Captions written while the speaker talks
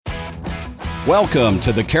Welcome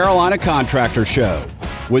to the Carolina Contractor Show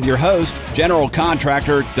with your host, General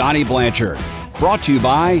Contractor Donnie Blanchard. Brought to you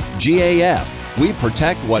by GAF. We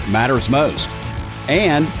protect what matters most.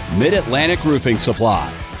 And Mid-Atlantic Roofing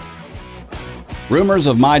Supply. Rumors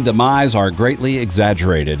of my demise are greatly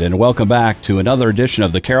exaggerated, and welcome back to another edition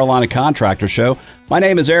of the Carolina Contractor Show. My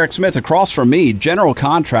name is Eric Smith. Across from me, General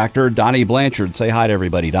Contractor Donnie Blanchard. Say hi to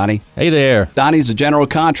everybody, Donnie. Hey there. Donnie's a general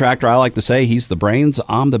contractor. I like to say he's the brains,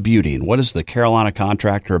 I'm the beauty. And what is the Carolina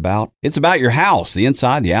Contractor about? It's about your house, the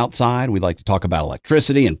inside, the outside. We like to talk about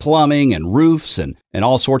electricity and plumbing and roofs and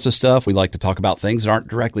all sorts of stuff. We like to talk about things that aren't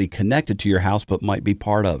directly connected to your house but might be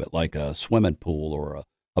part of it, like a swimming pool or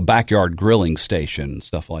a backyard grilling station,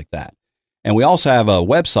 stuff like that. And we also have a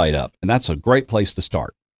website up, and that's a great place to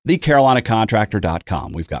start.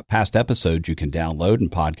 TheCarolinaContractor.com. We've got past episodes you can download in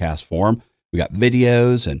podcast form. We got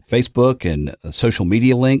videos and Facebook and social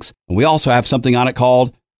media links. And we also have something on it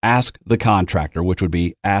called Ask the Contractor, which would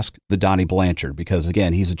be Ask the Donnie Blanchard, because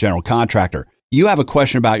again, he's a general contractor. You have a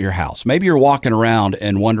question about your house. Maybe you're walking around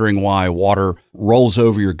and wondering why water rolls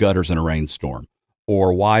over your gutters in a rainstorm,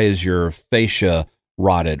 or why is your fascia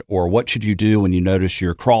rotted, or what should you do when you notice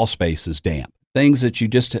your crawl space is damp. Things that you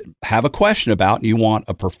just have a question about and you want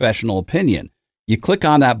a professional opinion. You click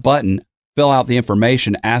on that button, fill out the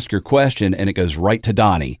information, ask your question, and it goes right to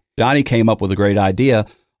Donnie. Donnie came up with a great idea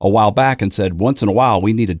a while back and said, once in a while,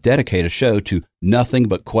 we need to dedicate a show to nothing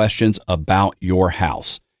but questions about your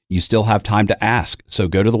house. You still have time to ask, so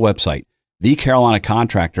go to the website,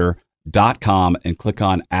 thecarolinacontractor.com, and click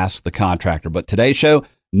on Ask the Contractor. But today's show,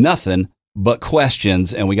 nothing but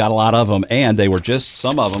questions, and we got a lot of them, and they were just,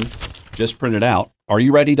 some of them, just printed out. Are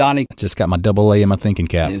you ready, Donnie? Just got my AA in my thinking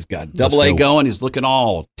cap. He's got AA going. He's looking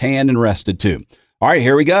all tan and rested, too. All right,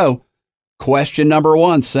 here we go. Question number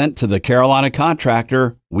 1 sent to the Carolina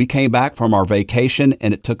Contractor. We came back from our vacation,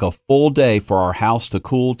 and it took a full day for our house to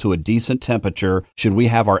cool to a decent temperature. Should we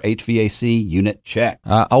have our HVAC unit checked?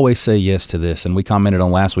 I always say yes to this, and we commented on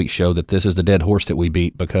last week's show that this is the dead horse that we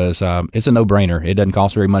beat because it's a no-brainer. It doesn't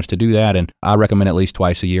cost very much to do that, and I recommend at least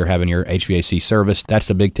twice a year having your HVAC serviced. That's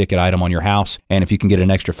a big-ticket item on your house, and if you can get an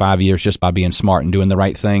extra 5 years just by being smart and doing the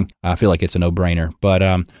right thing, I feel like it's a no-brainer.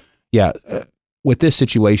 But, with this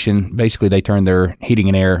situation, basically they turned their heating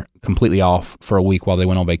and air completely off for a week while they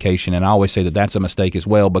went on vacation. And I always say that that's a mistake as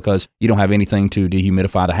well because you don't have anything to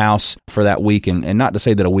dehumidify the house for that week. And not to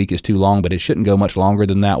say that a week is too long, but it shouldn't go much longer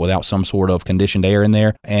than that without some sort of conditioned air in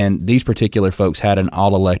there. And these particular folks had an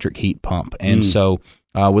all-electric heat pump. And so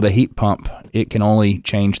with a heat pump, it can only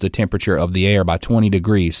change the temperature of the air by 20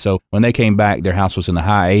 degrees. So when they came back, their house was in the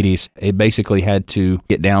high 80s. It basically had to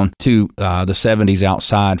get down to the 70s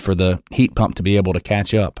outside for the heat pump to be able to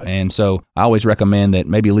catch up. And so I always recommend that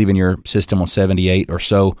maybe leaving your system on 78 or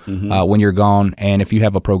so when you're gone. And if you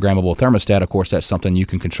have a programmable thermostat, of course, that's something you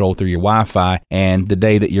can control through your Wi-Fi. And the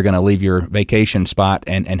day that you're going to leave your vacation spot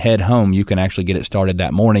and head home, you can actually get it started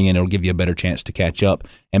that morning, and it'll give you a better chance to catch up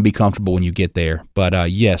and be comfortable when you get there. But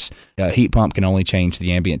yes, a heat pump can only change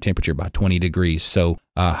the ambient temperature by 20 degrees. So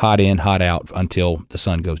hot in, hot out until the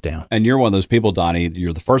sun goes down. And you're one of those people, Donnie,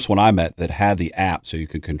 you're the first one I met that had the app so you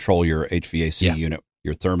could control your HVAC unit,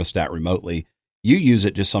 your thermostat remotely. You use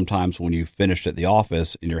it just sometimes when you finished at the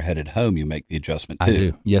office and you're headed home, you make the adjustment too. I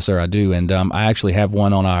do. Yes, sir, I do. And I actually have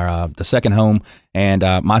one on our the second home, and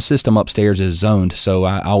my system upstairs is zoned. So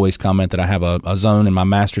I always comment that I have a zone in my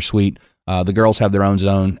master suite. The girls have their own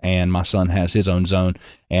zone, and my son has his own zone.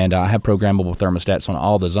 And I have programmable thermostats on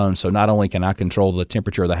all the zones. So not only can I control the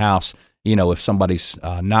temperature of the house, if somebody's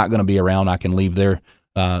not going to be around, I can leave their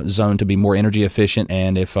zone to be more energy efficient.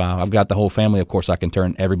 And if I've got the whole family, of course, I can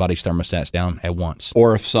turn everybody's thermostats down at once.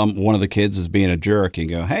 Or if one of the kids is being a jerk, you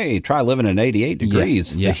go, hey, try living at 88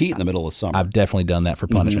 degrees, the heat in the middle of summer. I've definitely done that for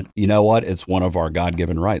punishment. You know what? It's one of our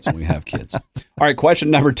God-given rights when we have kids. All right,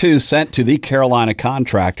 question number 2 sent to the Carolina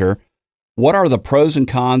Contractor. What are the pros and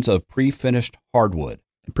cons of pre-finished hardwood?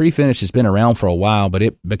 Pre-finish has been around for a while, but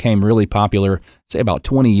it became really popular, say, about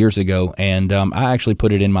 20 years ago. And I actually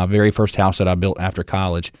put it in my very first house that I built after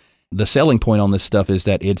college. The selling point on this stuff is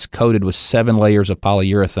that it's coated with 7 layers of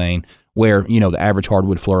polyurethane, where, the average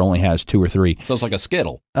hardwood floor only has 2 or 3. So it's like a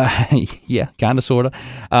Skittle. Yeah, kind of, sort of.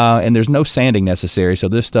 And there's no sanding necessary. So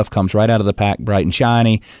this stuff comes right out of the pack, bright and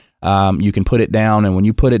shiny. You can put it down, and when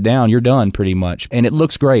you put it down, you're done pretty much. And it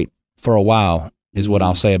looks great for a while, is what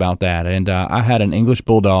I'll say about that. And I had an English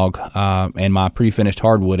Bulldog and my pre-finished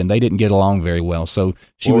hardwood, and they didn't get along very well. So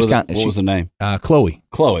she was kind of... What was the name? Chloe.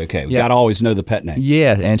 Chloe, okay. We got to always know the pet name.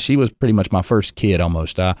 Yeah, and she was pretty much my first kid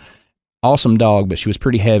almost. Awesome dog, but she was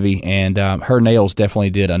pretty heavy, and her nails definitely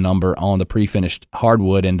did a number on the pre-finished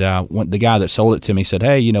hardwood. And when the guy that sold it to me said,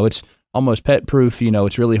 hey, it's almost pet proof.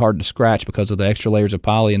 It's really hard to scratch because of the extra layers of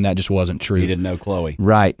poly, and that just wasn't true. You didn't know Chloe.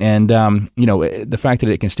 Right. And, the fact that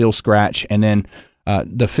it can still scratch, and then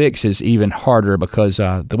the fix is even harder because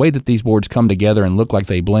the way that these boards come together and look like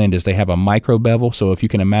they blend is they have a micro bevel. So if you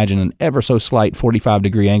can imagine an ever so slight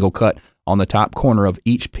 45-degree angle cut on the top corner of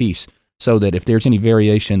each piece, so that if there's any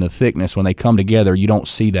variation in the thickness when they come together, you don't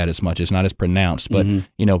see that as much. It's not as pronounced. But,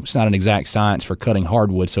 it's not an exact science for cutting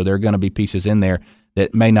hardwood, so there are going to be pieces in there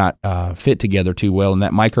that may not fit together too well, and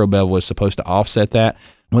that micro bevel is supposed to offset that.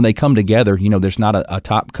 When they come together, there's not a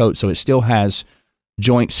top coat, so it still has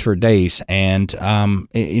joints for days. And,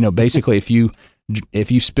 basically if you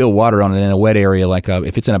spill water on it in a wet area, like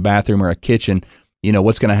if it's in a bathroom or a kitchen,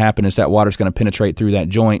 what's going to happen is that water's going to penetrate through that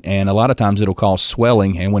joint, and a lot of times it'll cause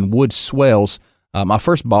swelling. And when wood swells, my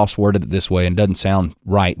first boss worded it this way, and doesn't sound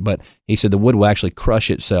right, but he said the wood will actually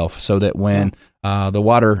crush itself, so that when the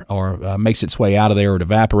water makes its way out of there, or it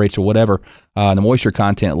evaporates or whatever, the moisture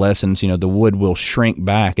content lessens, the wood will shrink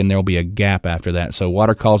back, and there'll be a gap after that. So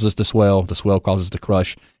water causes the swell causes the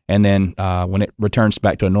crush, and then when it returns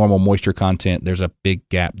back to a normal moisture content, there's a big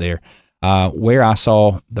gap there. Where I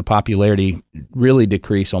saw the popularity really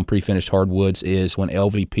decrease on pre-finished hardwoods is when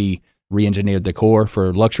LVP re-engineered the core.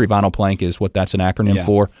 For luxury vinyl plank is what that's an acronym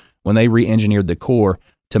for. When they re-engineered the core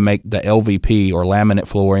to make the LVP, or laminate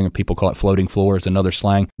flooring, or people call it floating floor is another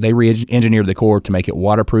slang, they re-engineered the core to make it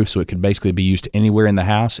waterproof, so it could basically be used anywhere in the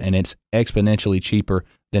house, and it's exponentially cheaper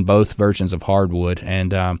than both versions of hardwood.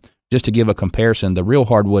 And just to give a comparison, the real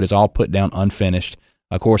hardwood is all put down unfinished.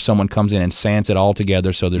 Of course, someone comes in and sands it all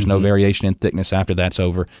together, so there's no variation in thickness after that's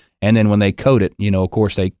over. And then when they coat it, of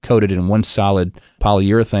course, they coat it in one solid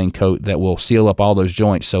polyurethane coat that will seal up all those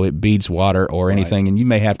joints so it beads water or anything, and you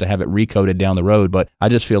may have to have it recoated down the road. But I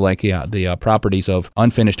just feel like, the properties of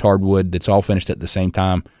unfinished hardwood that's all finished at the same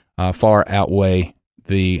time far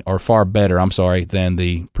better than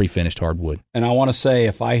the pre-finished hardwood. And I want to say,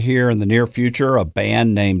 if I hear in the near future a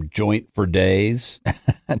band named Joint for Days,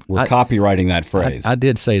 we're copywriting that phrase. I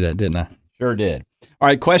did say that, didn't I? Sure did. All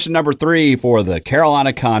right, question number 3 for the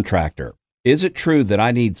Carolina contractor. Is it true that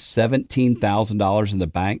I need $17,000 in the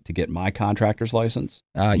bank to get my contractor's license?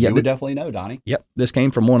 You would definitely know, Donnie. Yep. This came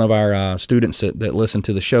from one of our students that listen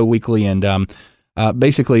to the show weekly, and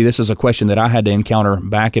basically, this is a question that I had to encounter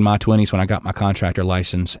back in my 20s when I got my contractor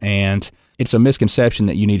license. And it's a misconception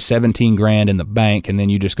that you need $17,000 in the bank, and then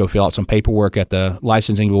you just go fill out some paperwork at the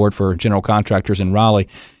licensing board for general contractors in Raleigh.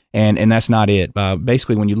 And that's not it.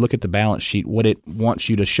 Basically, when you look at the balance sheet, what it wants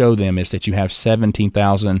you to show them is that you have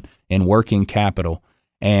 $17,000 in working capital,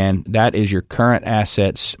 and that is your current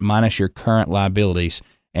assets minus your current liabilities.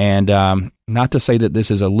 And not to say that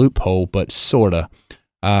this is a loophole, but sorta.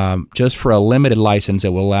 Just for a limited license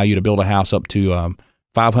that will allow you to build a house up to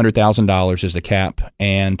 $500,000 is the cap,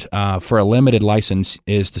 and for a limited license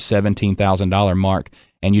is the $17,000 mark,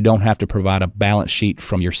 and you don't have to provide a balance sheet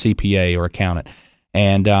from your CPA or accountant.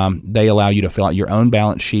 And they allow you to fill out your own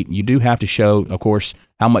balance sheet. You do have to show, of course,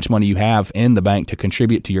 how much money you have in the bank to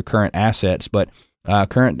contribute to your current assets, but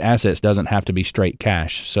current assets doesn't have to be straight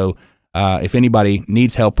cash. So if anybody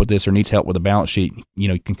needs help with this or needs help with a balance sheet,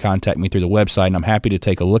 you can contact me through the website, and I'm happy to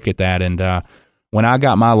take a look at that. And when I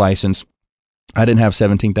got my license, I didn't have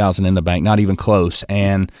 $17,000 in the bank, not even close.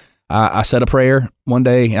 And I said a prayer one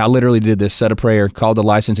day. I literally did this, said a prayer, called the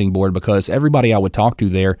licensing board, because everybody I would talk to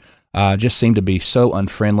there just seemed to be so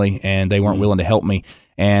unfriendly, and they weren't willing to help me.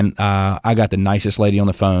 And I got the nicest lady on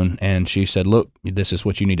the phone, and she said, look, this is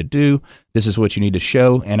what you need to do. This is what you need to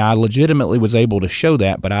show. And I legitimately was able to show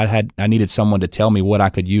that, but I needed someone to tell me what I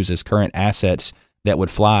could use as current assets that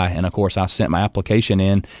would fly. And of course, I sent my application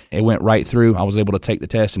in. It went right through. I was able to take the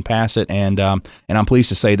test and pass it. And I'm pleased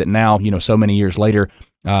to say that now, so many years later,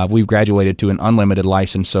 we've graduated to an unlimited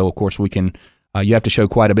license. So of course we can, you have to show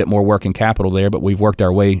quite a bit more working capital there, but we've worked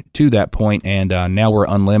our way to that point, and now we're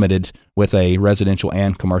unlimited with a residential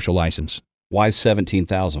and commercial license. Why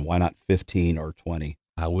 17,000? Why not 15 or 20?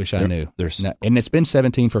 I wish I knew. And it's been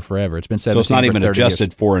 17 for forever. It's been 17. So it's not even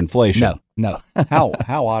adjusted for inflation. No. How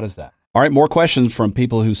odd is that? All right, more questions from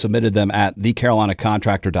people who submitted them at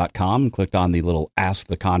thecarolinacontractor.com and clicked on the little Ask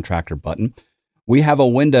the Contractor button. We have a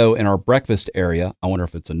window in our breakfast area. I wonder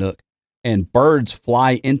if it's a nook. And birds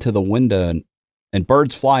fly into the window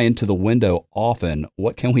often.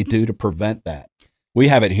 What can we do to prevent that? We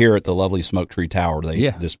have it here at the lovely Smoke Tree Tower.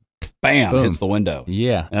 Just bam, boom, hits the window.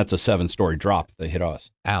 Yeah. And that's a 7-story drop if they hit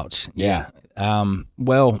us. Ouch. Yeah.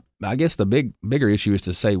 Well, I guess the bigger issue is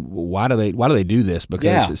to say, why do they do this?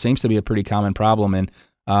 Because it seems to be a pretty common problem. And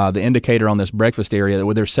The indicator on this breakfast area,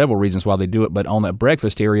 well, there's several reasons why they do it, but on that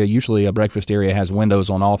breakfast area, usually a breakfast area has windows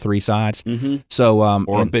on all three sides. Mm-hmm. So,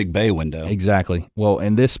 or a big bay window. Exactly. Well,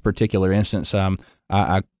 in this particular instance,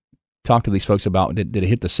 I talked to these folks about did it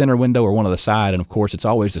hit the center window or one of the side, and of course, it's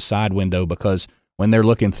always the side window because when they're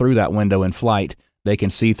looking through that window in flight, they can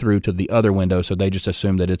see through to the other window, so they just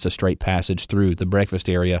assume that it's a straight passage through the breakfast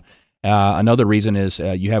area. Another reason is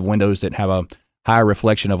you have windows that have a higher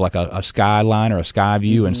reflection of like a skyline or a sky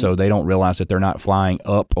view, and so they don't realize that they're not flying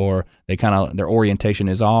up, or their orientation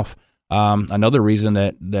is off. Another reason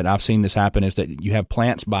that I've seen this happen is that you have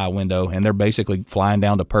plants by a window, and they're basically flying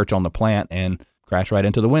down to perch on the plant and crash right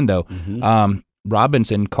into the window. Mm-hmm.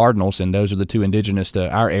 Robins and cardinals, and those are the two indigenous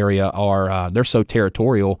to our area, are they're so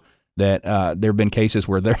territorial that there have been cases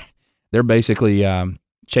where they're basically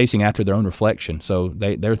chasing after their own reflection. So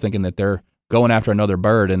they're thinking that they're going after another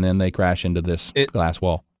bird, and then they crash into this glass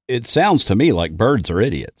wall. It sounds to me like birds are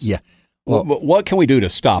idiots. Yeah. Well, what can we do to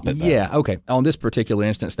stop it, though? Yeah, okay. On this particular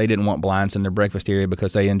instance, they didn't want blinds in their breakfast area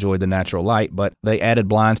because they enjoyed the natural light, but they added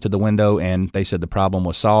blinds to the window, and they said the problem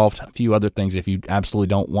was solved. A few other things, if you absolutely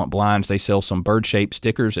don't want blinds, they sell some bird-shaped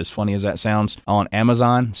stickers, as funny as that sounds, on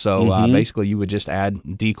Amazon. So basically, you would just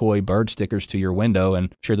add decoy bird stickers to your window,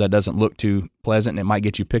 and sure, that doesn't look too pleasant, and it might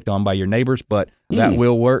get you picked on by your neighbors, but that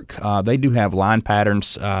will work. They do have line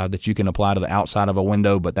patterns that you can apply to the outside of a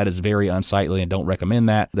window, but that is very unsightly and don't recommend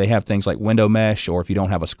that. They have things like window mesh, or if you don't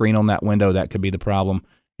have a screen on that window, that could be the problem,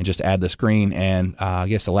 and just add the screen. And I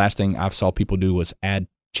guess the last thing I saw people do was add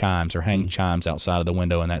chimes or hang chimes outside of the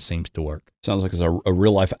window, and that seems to work. Sounds like it's a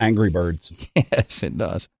real-life Angry Birds. Yes, it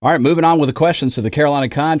does. All right, moving on with the questions to the Carolina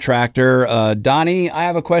Contractor. Donnie, I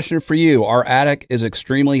have a question for you. Our attic is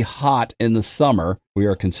extremely hot in the summer. We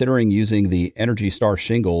are considering using the Energy Star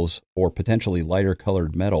shingles or potentially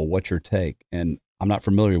lighter-colored metal. What's your take? And I'm not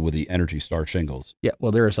familiar with the Energy Star shingles. Yeah,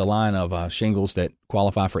 well, there's a line of shingles that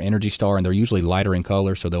qualify for Energy Star, and they're usually lighter in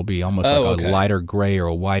color, so they'll be almost a lighter gray or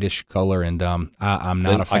a whitish color, and I'm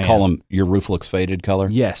not a fan. I call them your roof looks faded color.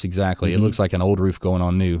 Yes, exactly. Mm-hmm. It looks like an old roof going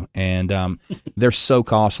on new, and they're so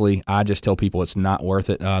costly. I just tell people it's not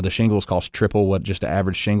worth it. The shingles cost triple what just an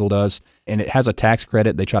average shingle does, and it has a tax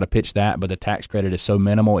credit. They try to pitch that, but the tax credit is so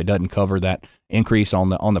minimal, it doesn't cover that increase on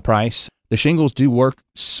the price. The shingles do work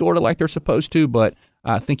sort of like they're supposed to, but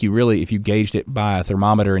I think if you gauged it by a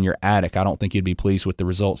thermometer in your attic, I don't think you'd be pleased with the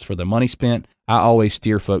results for the money spent. I always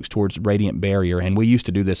steer folks towards Radiant Barrier, and we used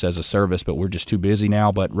to do this as a service, but we're just too busy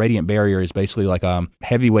now. But Radiant Barrier is basically like a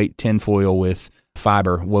heavyweight tinfoil with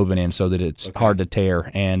fiber woven in so that it's hard to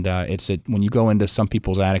tear. And when you go into some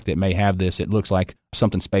people's attic that may have this, it looks like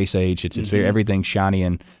something space age. It's very, everything's shiny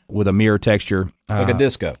and with a mirror texture. Like a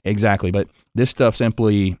disco. Exactly. But this stuff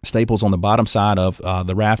simply staples on the bottom side of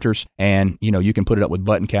the rafters, and you can put it up with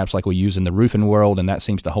button caps like we use in the roofing world, and that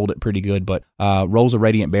seems to hold it pretty good. But rolls of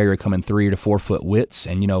Radiant Barrier come in 3 to 4 foot widths,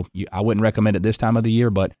 and I wouldn't recommend it this time of the year,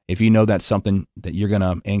 but if that's something that you're going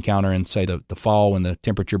to encounter in, say, the fall when the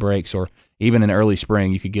temperature breaks, or even in early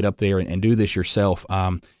spring, you could get up there and do this yourself.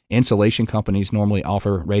 Insulation companies normally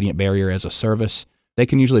offer Radiant Barrier as a service. They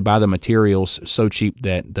can usually buy the materials so cheap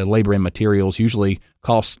that the labor and materials usually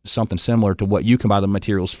cost something similar to what you can buy the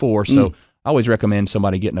materials for. So I always recommend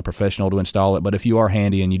somebody getting a professional to install it. But if you are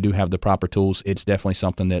handy and you do have the proper tools, it's definitely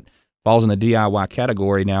something that falls in the DIY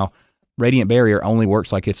category. Now, Radiant Barrier only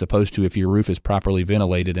works like it's supposed to if your roof is properly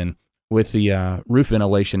ventilated. And with the roof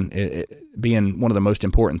ventilation it being one of the most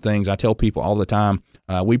important things, I tell people all the time,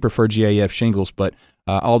 we prefer GAF shingles, but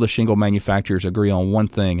all the shingle manufacturers agree on one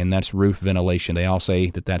thing, and that's roof ventilation. They all say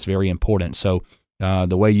that that's very important. So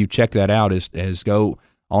the way you check that out is go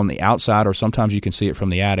on the outside, or sometimes you can see it from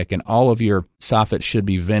the attic, and all of your soffits should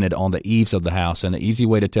be vented on the eaves of the house. And the easy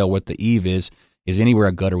way to tell what the eave is anywhere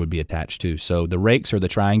a gutter would be attached to. So the rakes are the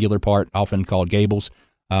triangular part, often called gables.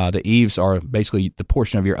 The eaves are basically the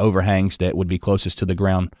portion of your overhangs that would be closest to the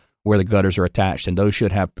ground where the gutters are attached, and those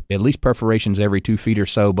should have at least perforations every 2 feet or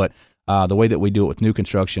so. But the way that we do it with new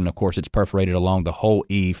construction, of course, it's perforated along the whole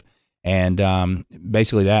eave, and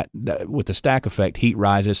basically that with the stack effect, heat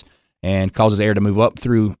rises and causes air to move up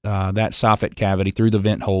through that soffit cavity, through the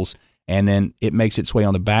vent holes, and then it makes its way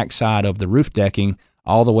on the back side of the roof decking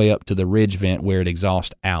all the way up to the ridge vent where it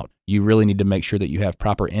exhausts out. You really need to make sure that you have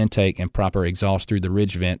proper intake and proper exhaust through the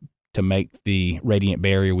ridge vent to make the Radiant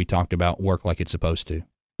Barrier we talked about work like it's supposed to.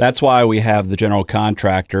 That's why we have the general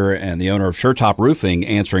contractor and the owner of SureTop Roofing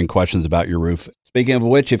answering questions about your roof. Speaking of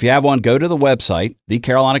which, if you have one, go to the website,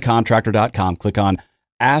 thecarolinacontractor.com, click on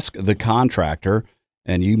Ask the Contractor,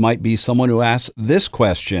 and you might be someone who asks this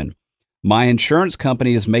question. My insurance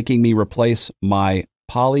company is making me replace my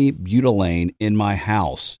polybutylene in my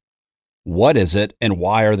house. What is it, and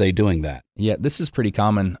why are they doing that? Yeah, this is pretty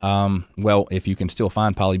common. Well, if you can still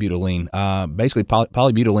find polybutylene. Basically,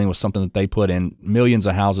 polybutylene was something that they put in millions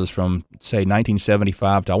of houses from, say,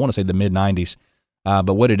 1975 to, I want to say, the mid-'90s.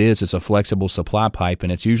 But what it is a flexible supply pipe,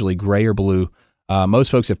 and it's usually gray or blue.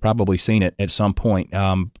 Most folks have probably seen it at some point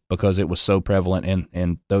because it was so prevalent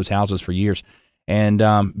in those houses for years. And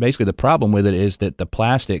basically, the problem with it is that the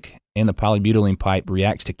plastic in the polybutylene pipe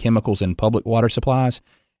reacts to chemicals in public water supplies.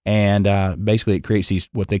 And basically, it creates these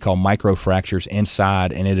what they call microfractures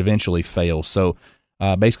inside, and it eventually fails. So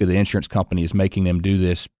basically, the insurance company is making them do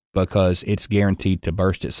this because it's guaranteed to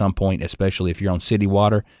burst at some point, especially if you're on city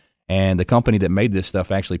water. And the company that made this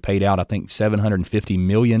stuff actually paid out, I think, $750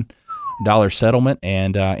 million settlement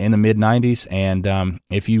and in the mid-'90s. And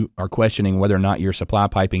if you are questioning whether or not your supply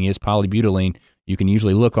piping is polybutylene, you can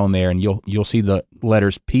usually look on there and you'll see the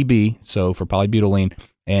letters PB, so for polybutylene,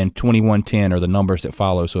 and 2110 are the numbers that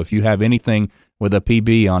follow. So if you have anything with a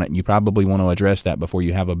PB on it, you probably want to address that before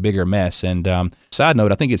you have a bigger mess. And side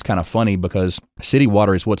note, I think it's kind of funny because city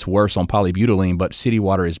water is what's worse on polybutylene, but city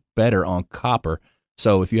water is better on copper.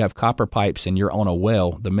 So if you have copper pipes and you're on a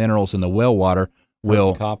well, the minerals in the well water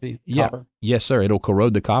will copper? Yes, sir. It'll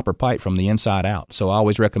corrode the copper pipe from the inside out. So I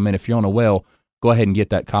always recommend if you're on a well, go ahead and get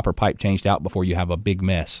that copper pipe changed out before you have a big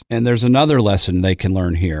mess. And there's another lesson they can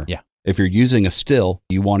learn here. Yeah. If you're using a still,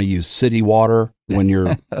 you want to use city water when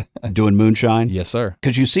you're doing moonshine. Yes, sir.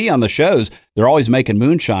 Because you see on the shows, they're always making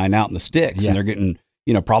moonshine out in the sticks, and they're getting,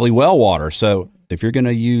 probably well water. So if you're going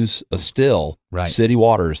to use a still, city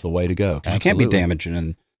water is the way to go. Because you can't be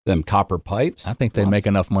damaging them copper pipes. I think they make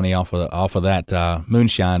enough money off of that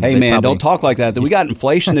moonshine. Hey, man, don't talk like that. We got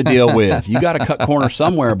inflation to deal with. You got to cut corners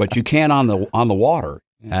somewhere, but you can't on the water.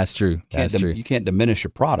 That's true. That's true. You can't diminish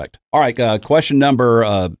your product. All right, question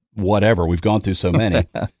number whatever. We've gone through so many.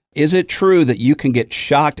 Is it true that you can get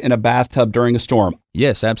shocked in a bathtub during a storm?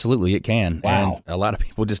 Yes, absolutely, it can. Wow. And a lot of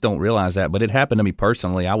people just don't realize that, but it happened to me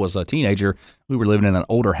personally. I was a teenager. We were living in an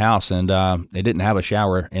older house, and they didn't have a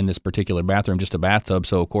shower in this particular bathroom, just a bathtub.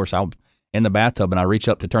 So, of course, I'm in the bathtub, and I reach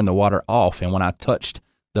up to turn the water off, and when I touched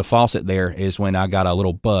the faucet there is when I got a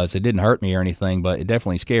little buzz. It didn't hurt me or anything, but it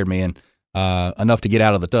definitely scared me, and enough to get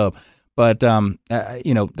out of the tub. But,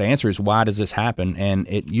 the answer is, why does this happen? And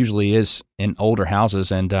it usually is in older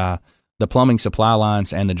houses, and the plumbing supply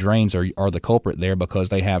lines and the drains are the culprit there because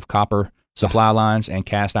they have copper supply lines and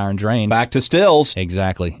cast iron drains. Back to stills.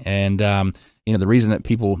 Exactly. And, the reason that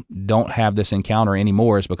people don't have this encounter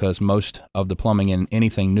anymore is because most of the plumbing in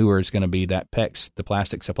anything newer is going to be that PEX, the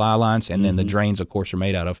plastic supply lines, and then the drains, of course, are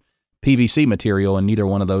made out of PVC material, and neither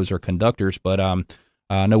one of those are conductors. But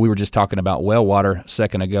I know we were just talking about well water a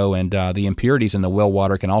second ago, and the impurities in the well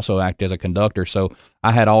water can also act as a conductor. So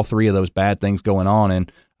I had all three of those bad things going on,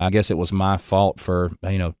 and I guess it was my fault for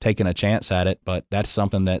taking a chance at it. But that's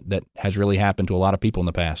something that has really happened to a lot of people in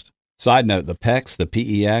the past. Side note: the PEX, the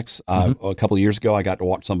PEX. A couple of years ago, I got to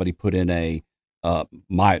watch somebody put in they got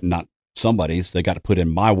to put in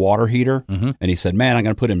my water heater, and he said, "Man, I'm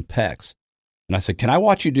going to put in PEX." And I said, "Can I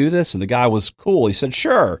watch you do this?" And the guy was cool. He said,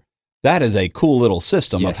 "Sure." That is a cool little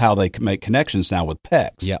system of how they can make connections now with PEX.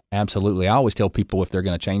 Yeah, absolutely. I always tell people if they're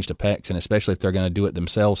going to change to PEX, and especially if they're going to do it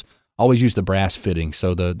themselves, always use the brass fittings.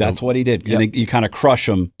 So that's what he did. Yep. And you kind of crush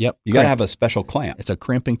them. Yep. You got to have a special clamp. It's a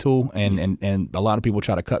crimping tool, and a lot of people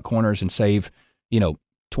try to cut corners and save,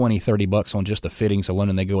 $20-$30 on just the fittings alone,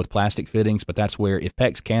 and they go with plastic fittings. But that's where, if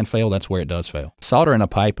PEX can fail, that's where it does fail. Soldering a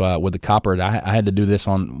pipe with the copper, I had to do this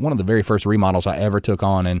on one of the very first remodels I ever took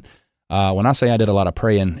on, and when I say I did a lot of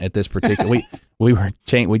praying at this particular,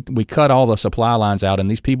 we cut all the supply lines out,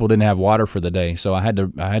 and these people didn't have water for the day, so I had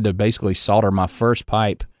to basically solder my first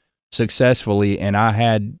pipe successfully, and I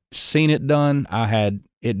had seen it done. I had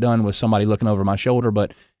it done with somebody looking over my shoulder,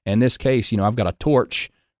 but in this case, I've got a torch.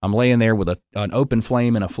 I'm laying there with an open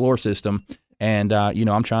flame and a floor system, and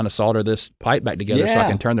I'm trying to solder this pipe back together so I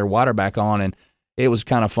can turn their water back on. And it was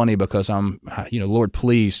kind of funny because I'm, Lord,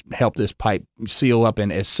 please help this pipe seal up.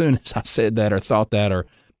 And as soon as I said that or thought that or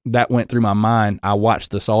that went through my mind, I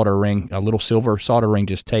watched the solder ring, a little silver solder ring,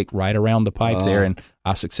 just take right around the pipe there, and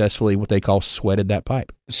I successfully, what they call, sweated that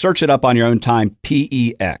pipe. Search it up on your own time,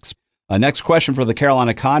 PEX. Next question for the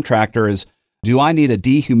Carolina contractor is, do I need a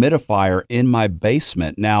dehumidifier in my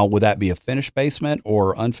basement? Now, would that be a finished basement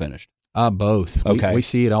or unfinished? Both. Okay. We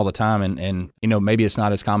see it all the time, and maybe it's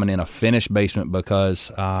not as common in a finished basement because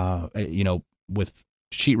with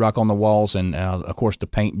sheetrock on the walls and of course the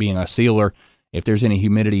paint being a sealer, if there's any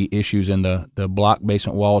humidity issues in the block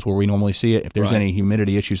basement walls where we normally see it, if there's any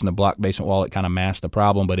humidity issues in the block basement wall, it kind of masks the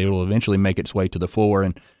problem, but it will eventually make its way to the floor,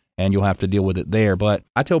 and and you'll have to deal with it there. But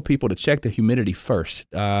I tell people to check the humidity first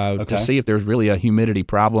to see if there's really a humidity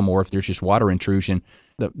problem or if there's just water intrusion.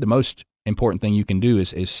 The most important thing you can do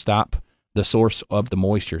is stop the source of the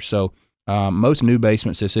moisture. So most new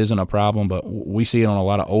basements, this isn't a problem, but we see it on a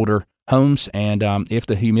lot of older homes. And if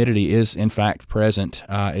the humidity is in fact present,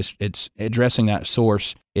 it's addressing that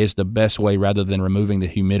source is the best way rather than removing the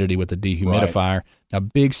humidity with the dehumidifier. Right. A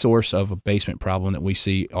big source of a basement problem that we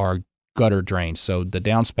see are gutter drains. So the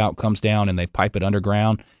downspout comes down and they pipe it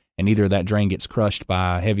underground, and either that drain gets crushed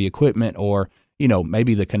by heavy equipment or,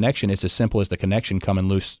 maybe the connection is as simple as the connection coming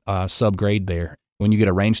loose subgrade there. When you get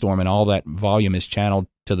a rainstorm and all that volume is channeled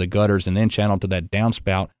to the gutters and then channeled to that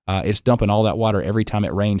downspout, it's dumping all that water every time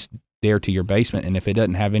it rains there to your basement. And if it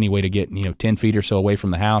doesn't have any way to get 10 feet or so away from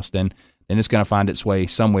the house, then it's going to find its way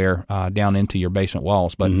somewhere down into your basement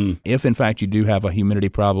walls. But if in fact you do have a humidity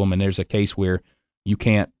problem and there's a case where you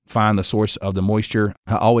can't find the source of the moisture,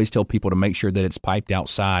 I always tell people to make sure that it's piped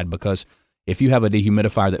outside, because if you have a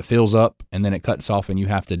dehumidifier that fills up and then it cuts off and you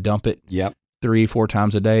have to dump it 3-4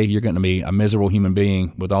 times a day, you're going to be a miserable human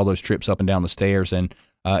being with all those trips up and down the stairs. And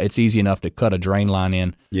it's easy enough to cut a drain line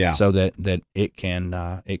in so that it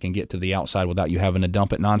can get to the outside without you having to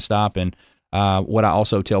dump it nonstop. And what I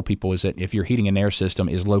also tell people is that if your heating and air system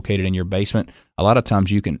is located in your basement, a lot of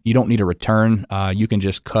times you don't need a return. You can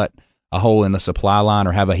just cut a hole in the supply line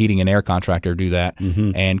or have a heating and air contractor do that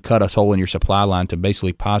and cut a hole in your supply line to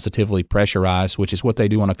basically positively pressurize, which is what they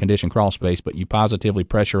do on a conditioned crawl space, but you positively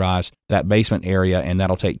pressurize that basement area, and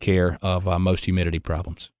that'll take care of most humidity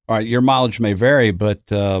problems. All right, your mileage may vary, but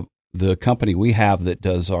the company we have that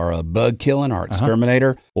does our bug killing, our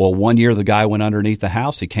exterminator, well, one year the guy went underneath the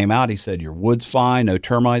house. He came out, he said, your wood's fine, no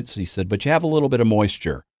termites. He said, but you have a little bit of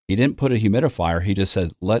moisture. He didn't put a humidifier. He just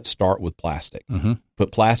said, let's start with plastic.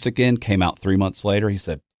 Put plastic in, came out 3 months later. He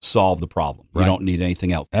said, solve the problem. You don't need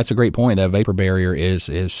anything else. That's a great point. That vapor barrier is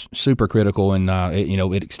super critical, and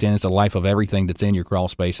it extends the life of everything that's in your crawl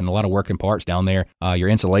space, and a lot of working parts down there. Your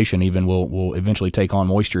insulation even will eventually take on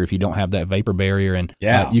moisture if you don't have that vapor barrier, and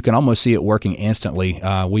you can almost see it working instantly.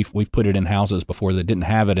 We've put it in houses before that didn't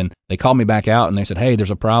have it, and they called me back out and they said, hey,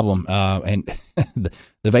 there's a problem, and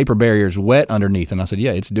the vapor barrier is wet underneath. And I said,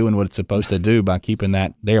 yeah, it's doing what it's supposed to do by keeping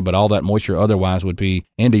that there, but all that moisture otherwise would be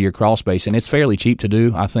into your crawl space, and it's fairly cheap to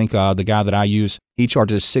do. I think the guy that I use, he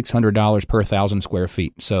charges $600 per 1,000 square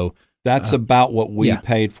feet. So that's about what we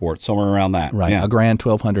paid for it, somewhere around that. Right, $1,000,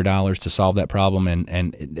 $1,200 to solve that problem,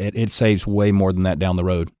 and it saves way more than that down the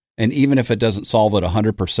road. And even if it doesn't solve it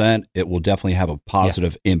 100%, it will definitely have a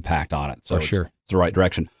positive impact on it. So for sure, it's the right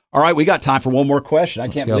direction. All right, we got time for one more question. I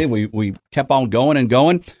can't believe we kept on going and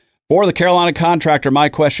going. For the Carolina Contractor, my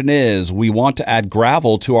question is, we want to add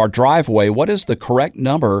gravel to our driveway. What is the correct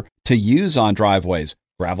number to use on driveways?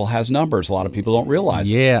 Gravel has numbers. A lot of people don't realize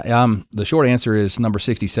it. Yeah, the short answer is number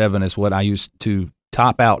 67 is what I use to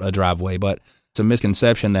top out a driveway, but it's a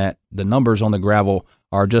misconception that the numbers on the gravel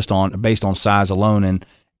are just based on size alone, and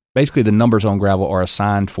basically the numbers on gravel are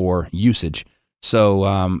assigned for usage.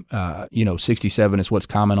 So, 67 is what's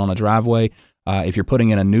common on a driveway. If you're putting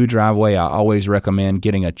in a new driveway, I always recommend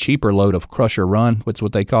getting a cheaper load of crusher run, which is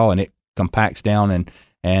what they call, and it compacts down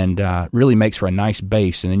and really makes for a nice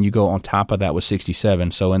base. And then you go on top of that with 67.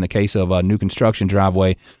 So in the case of a new construction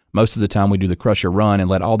driveway, most of the time we do the crusher run and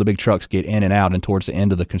let all the big trucks get in and out. And towards the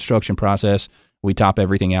end of the construction process, we top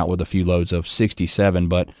everything out with a few loads of 67.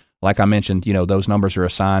 But like I mentioned, those numbers are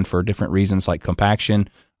assigned for different reasons, like compaction.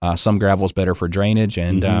 Some gravel is better for drainage,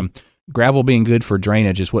 and gravel being good for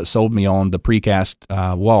drainage is what sold me on the precast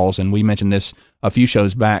walls. And we mentioned this a few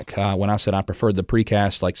shows back when I said I preferred the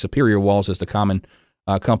precast, like Superior Walls is the common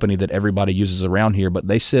company that everybody uses around here, but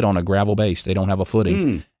they sit on a gravel base. They don't have a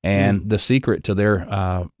footing. And the secret to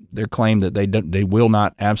their claim that they will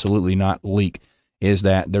not, absolutely not leak is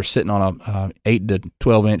that they're sitting on a 8 to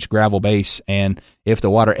 12 inch gravel base, and if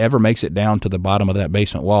the water ever makes it down to the bottom of that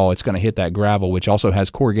basement wall, it's going to hit that gravel, which also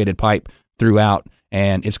has corrugated pipe throughout,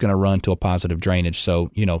 and it's going to run to a positive drainage.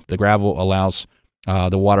 So, the gravel allows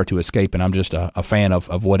the water to escape, and I'm just a fan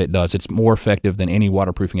of what it does. It's more effective than any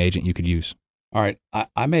waterproofing agent you could use. All right,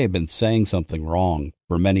 I may have been saying something wrong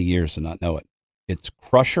for many years and not know it. It's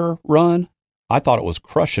crusher run? I thought it was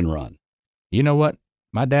crush and run. You know what?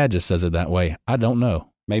 My dad just says it that way. I don't know.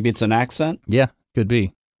 Maybe it's an accent? Yeah, could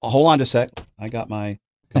be. Hold on just a sec. I got my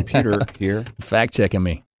computer here. Fact checking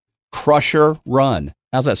me. Crusher run.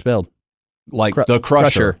 How's that spelled? Like the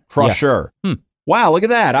crusher. Crusher. Yeah. Wow, look at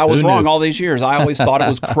that. I was wrong all these years. I always thought it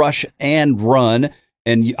was crush and run,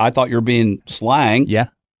 and I thought you were being slang. Yeah.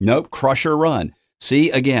 Nope, crusher run. See,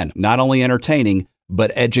 again, not only entertaining,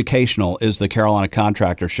 but educational is the Carolina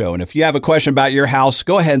Contractor Show. And if you have a question about your house,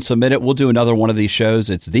 go ahead and submit it. We'll do another one of these shows.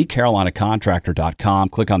 It's thecarolinacontractor.com.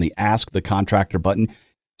 Click on the Ask the Contractor button.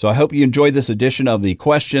 So I hope you enjoyed this edition of the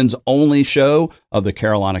questions only show of the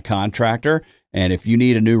Carolina Contractor. And if you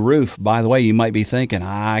need a new roof, by the way, you might be thinking,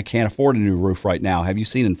 I can't afford a new roof right now. Have you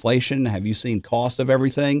seen inflation? Have you seen cost of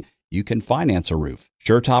everything? You can finance a roof.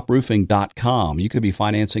 SureTopRoofing.com. You could be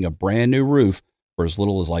financing a brand new roof for as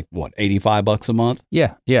little as $85 a month?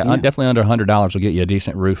 Yeah. Definitely under $100 will get you a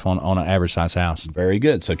decent roof on an average size house. Very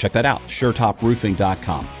good. So check that out,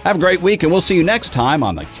 SureTopRoofing.com. Have a great week, and we'll see you next time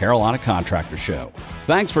on the Carolina Contractor Show.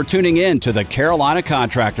 Thanks for tuning in to the Carolina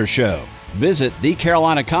Contractor Show. Visit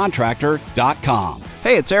thecarolinacontractor.com.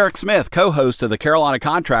 Hey, it's Eric Smith, co-host of the Carolina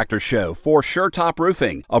Contractor Show for SureTop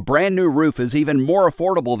Roofing. A brand new roof is even more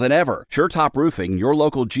affordable than ever. SureTop Roofing, your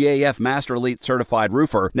local GAF Master Elite certified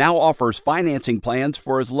roofer, now offers financing plans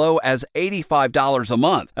for as low as $85 a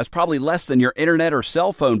month. That's probably less than your internet or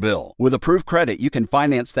cell phone bill. With approved credit, you can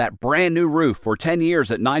finance that brand new roof for 10 years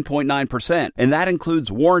at 9.9%, and that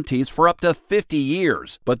includes warranties for up to 50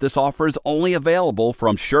 years. But this offer is only available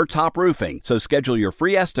from SureTop Roofing, so schedule your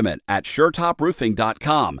free estimate at SureTopRoofing.com.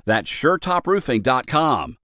 That's SureTopRoofing.com.